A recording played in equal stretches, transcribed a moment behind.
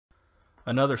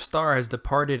Another star has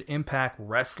departed Impact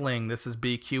Wrestling. This is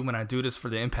BQ when I do this for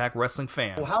the Impact Wrestling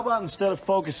fans. Well, how about instead of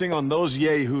focusing on those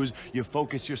yahoos, you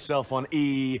focus yourself on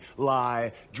Eli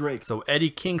Drake? So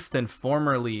Eddie Kingston,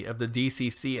 formerly of the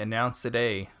DCC, announced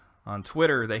today on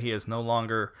Twitter that he is no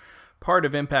longer part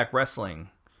of Impact Wrestling.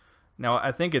 Now,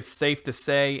 I think it's safe to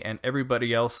say, and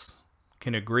everybody else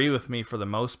can agree with me for the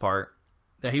most part,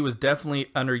 that he was definitely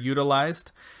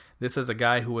underutilized. This is a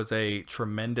guy who was a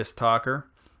tremendous talker,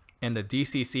 and the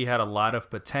DCC had a lot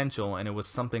of potential, and it was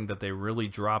something that they really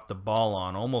dropped the ball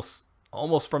on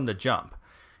almost from the jump.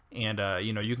 And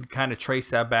you know, you can kind of trace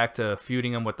that back to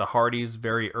feuding him with the Hardys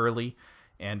very early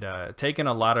and taking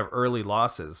a lot of early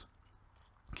losses.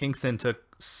 Kingston took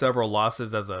several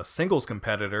losses as a singles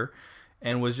competitor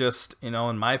and was just, you know,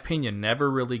 in my opinion, never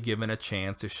really given a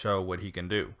chance to show what he can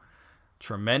do.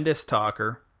 Tremendous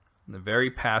talker, a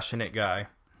very passionate guy.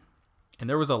 And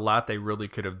there was a lot they really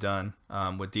could have done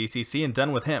with DCC and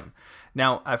done with him.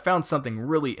 Now, I found something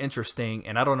really interesting,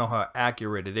 and I don't know how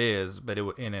accurate it is, but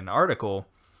in an article,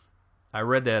 I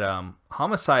read that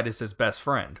Homicide is his best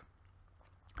friend.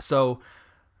 So,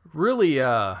 really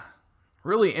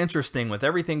interesting with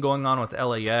everything going on with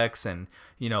LAX and,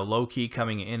 you know, low-key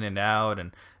coming in and out.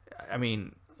 And, I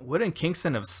mean, wouldn't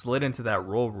Kingston have slid into that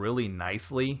role really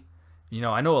nicely? You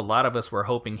know, I know a lot of us were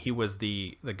hoping he was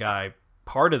the guy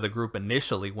part of the group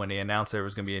initially when they announced there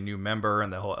was going to be a new member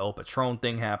and the whole El Patron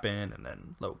thing happened, and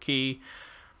then low-key.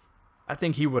 I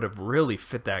think he would have really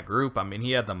fit that group. I mean,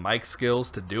 he had the mic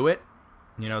skills to do it,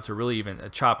 you know, to really even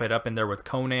chop it up in there with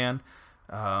Conan.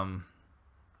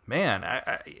 Man,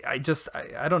 I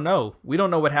don't know. We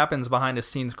don't know what happens behind the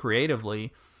scenes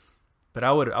creatively, but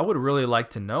I would really like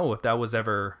to know if that was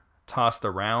ever tossed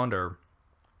around or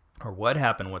what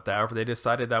happened with that, or if they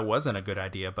decided that wasn't a good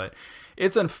idea. But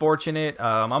it's unfortunate.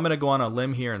 I'm going to go on a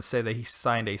limb here and say that he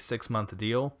signed a 6-month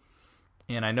deal,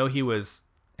 and I know he was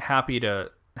happy to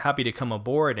come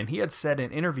aboard, and he had said in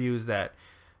interviews that,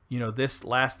 you know, this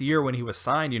last year when he was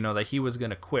signed, you know, that he was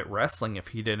going to quit wrestling if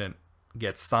he didn't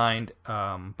get signed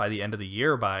by the end of the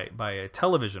year by a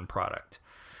television product.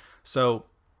 So,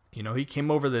 you know, he came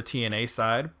over the TNA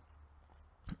side,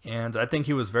 and I think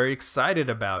he was very excited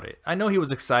about it. I know he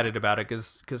was excited about it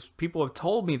because people have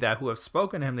told me that, who have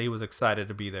spoken to him, that he was excited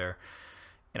to be there.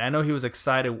 And I know he was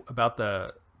excited about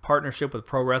the partnership with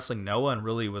Pro Wrestling Noah and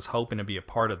really was hoping to be a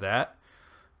part of that.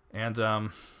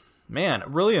 And man,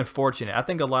 really unfortunate. I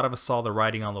think a lot of us saw the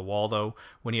writing on the wall, though.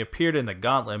 When he appeared in the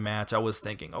Gauntlet match, I was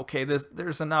thinking, okay,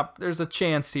 there's a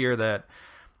chance here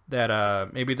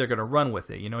that maybe they're gonna run with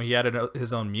it. You know, he had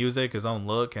his own music, his own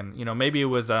look, and you know, maybe it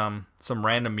was some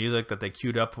random music that they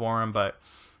queued up for him. But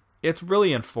it's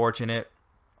really unfortunate.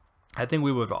 I think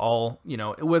we would all, you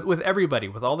know, with everybody,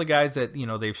 with all the guys that, you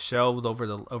know, they've shelved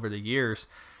over the years,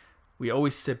 we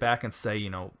always sit back and say, you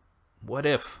know, what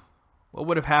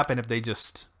would have happened if they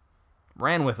just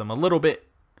ran with him a little bit,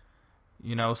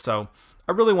 you know? So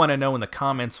I really want to know in the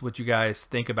comments what you guys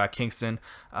think about Kingston.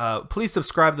 Please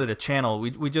subscribe to the channel.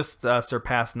 We just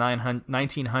surpassed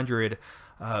 1,900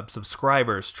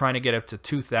 subscribers, trying to get up to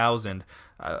 2,000.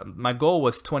 My goal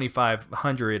was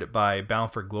 2,500 by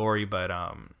Bound for Glory, but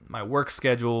my work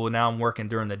schedule, now I'm working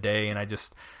during the day, and I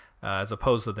just, as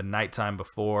opposed to the nighttime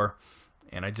before,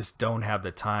 and I just don't have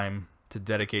the time to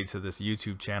dedicate to this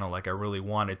YouTube channel like I really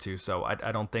wanted to. So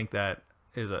I don't think that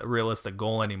is a realistic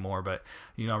goal anymore. But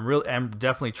you know, I'm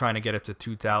definitely trying to get up to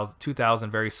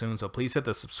 2,000 very soon. So please hit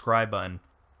the subscribe button.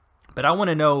 But I want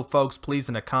to know, folks, please,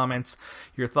 in the comments,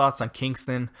 your thoughts on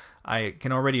Kingston. I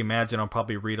can already imagine I'll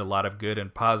probably read a lot of good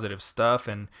and positive stuff,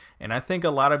 and I think a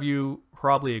lot of you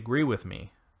probably agree with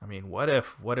me. I mean, what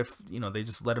if you know, they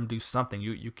just let him do something?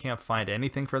 You can't find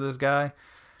anything for this guy.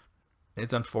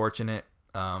 It's unfortunate.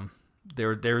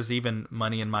 There's even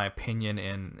money, in my opinion,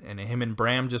 in him and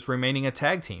Bram just remaining a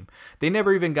tag team. They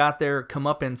never even got their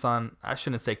comeuppance on, I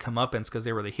shouldn't say comeuppance because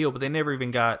they were the heel, but they never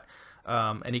even got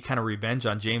any kind of revenge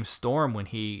on James Storm when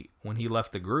he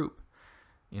left the group.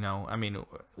 You know, I mean,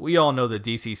 we all know the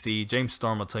DCC. James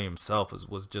Storm will tell you himself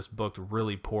was just booked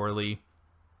really poorly.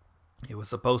 It was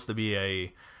supposed to be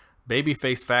a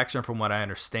babyface faction, from what I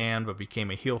understand, but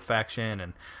became a heel faction,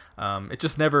 and it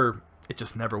just never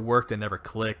worked. It never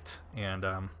clicked,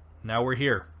 and now we're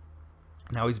here.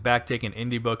 Now he's back taking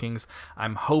indie bookings.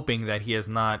 I'm hoping that he is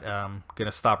not going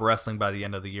to stop wrestling by the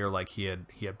end of the year like he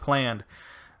had planned.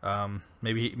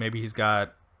 Maybe he's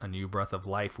got a new breath of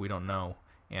life. We don't know,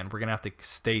 and we're gonna have to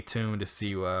stay tuned to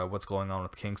see what's going on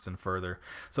with Kingston further.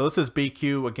 So this is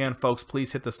BQ again, folks.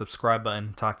 Please hit the subscribe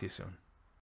button. Talk to you soon.